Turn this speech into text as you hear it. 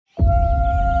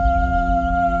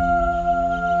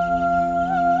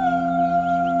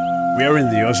We are in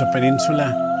the Osa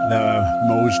Peninsula, the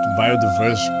most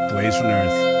biodiverse place on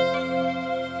Earth.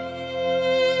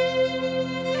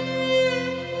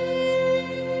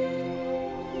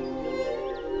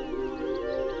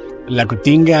 La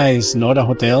Cotinga is not a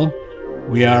hotel.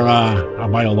 We are a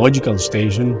biological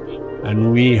station,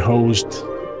 and we host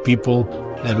people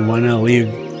that want to live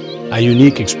a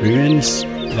unique experience,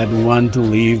 that want to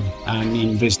live an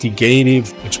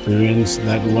investigative experience,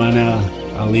 that want to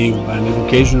live an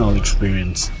educational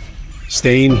experience.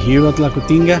 Staying here at La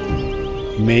Cotinga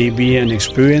may be an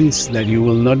experience that you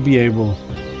will not be able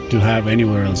to have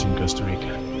anywhere else in Costa Rica.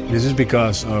 This is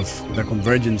because of the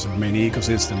convergence of many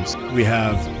ecosystems. We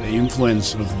have the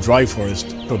influence of dry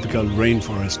forest, tropical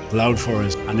rainforest, cloud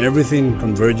forest, and everything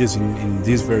converges in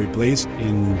this very place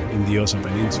in the Osa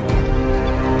Peninsula.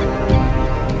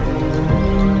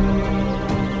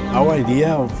 Our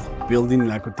idea of building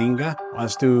La Cotinga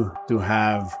was to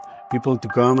have people to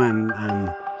come and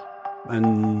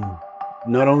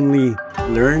not only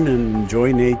learn and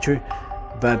enjoy nature,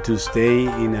 but to stay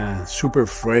in a super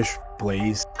fresh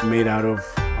place made out of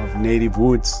native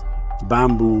woods,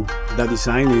 bamboo. The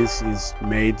design is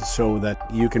made so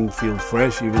that you can feel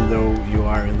fresh even though you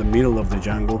are in the middle of the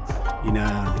jungle in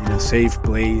a safe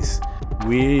place.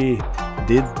 We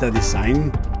did the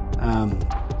design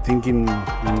thinking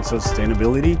in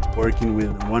sustainability, working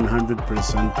with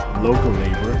 100% local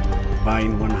labor,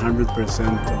 buying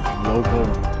 100% of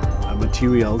local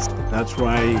materials. That's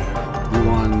why we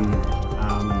won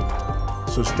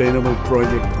Sustainable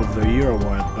Project of the Year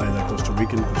award by the Costa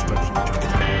Rican Construction Charter.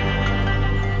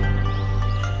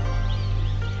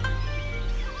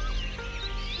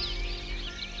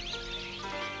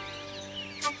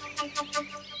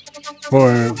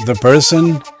 For the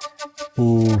person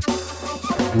who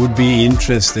would be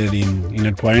interested in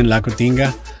acquiring La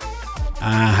Cotinga,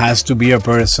 has to be a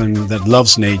person that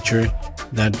loves nature,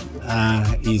 that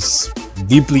is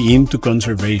deeply into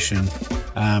conservation,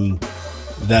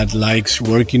 that likes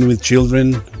working with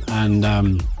children and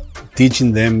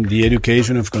teaching them the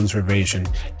education of conservation,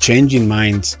 changing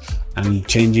minds and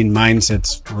changing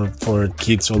mindsets for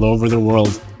kids all over the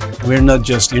world. We're not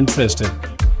just interested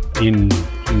in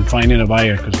finding a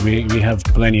buyer, because we have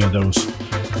plenty of those.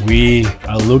 We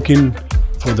are looking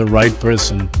for the right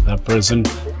person, the person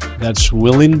that's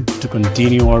willing to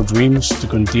continue our dreams, to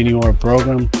continue our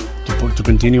program, to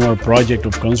continue our project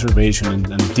of conservation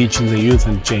and teaching the youth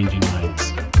and changing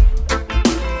minds.